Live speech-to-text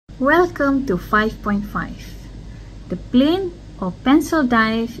Welcome to 5.5. The plane or pencil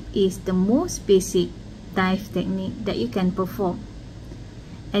dive is the most basic dive technique that you can perform.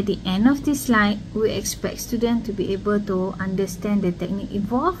 At the end of this slide, we expect students to be able to understand the technique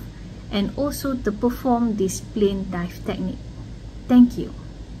involved and also to perform this plane dive technique. Thank you.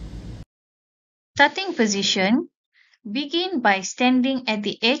 Starting position. Begin by standing at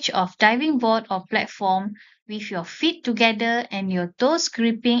the edge of diving board or platform with your feet together and your toes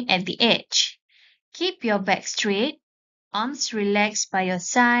gripping at the edge. Keep your back straight, arms relaxed by your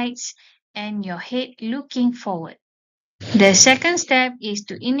sides, and your head looking forward. The second step is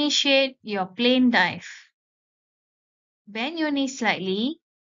to initiate your plane dive. Bend your knees slightly,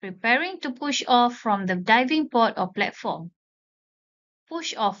 preparing to push off from the diving board or platform.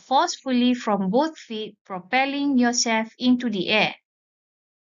 Push off forcefully from both feet, propelling yourself into the air.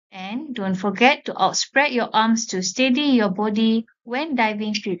 And don't forget to outspread your arms to steady your body when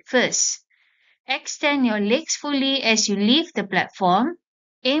diving feet first. Extend your legs fully as you leave the platform,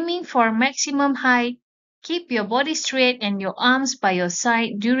 aiming for maximum height. Keep your body straight and your arms by your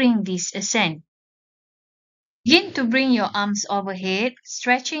side during this ascent. Begin to bring your arms overhead,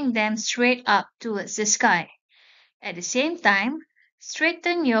 stretching them straight up towards the sky. At the same time,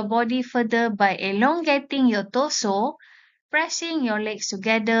 straighten your body further by elongating your torso, pressing your legs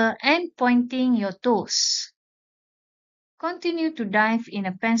together and pointing your toes. Continue to dive in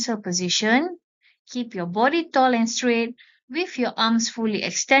a pencil position. Keep your body tall and straight with your arms fully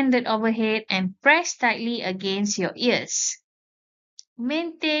extended overhead and press tightly against your ears.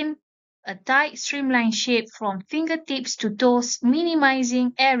 Maintain a tight streamline shape from fingertips to toes,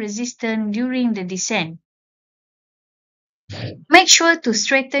 minimizing air resistance during the descent. Make sure to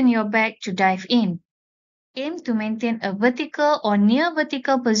straighten your back to dive in. Aim to maintain a vertical or near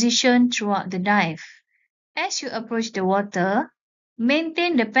vertical position throughout the dive. As you approach the water,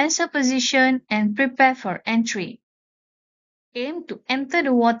 maintain the pencil position and prepare for entry. Aim to enter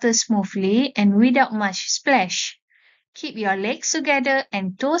the water smoothly and without much splash. Keep your legs together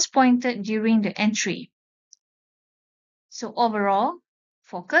and toes pointed during the entry. So overall,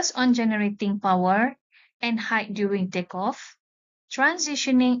 focus on generating power and height during takeoff,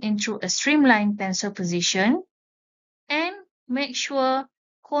 transitioning into a streamlined pencil position, and make sure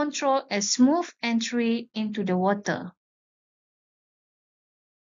control a smooth entry into the water.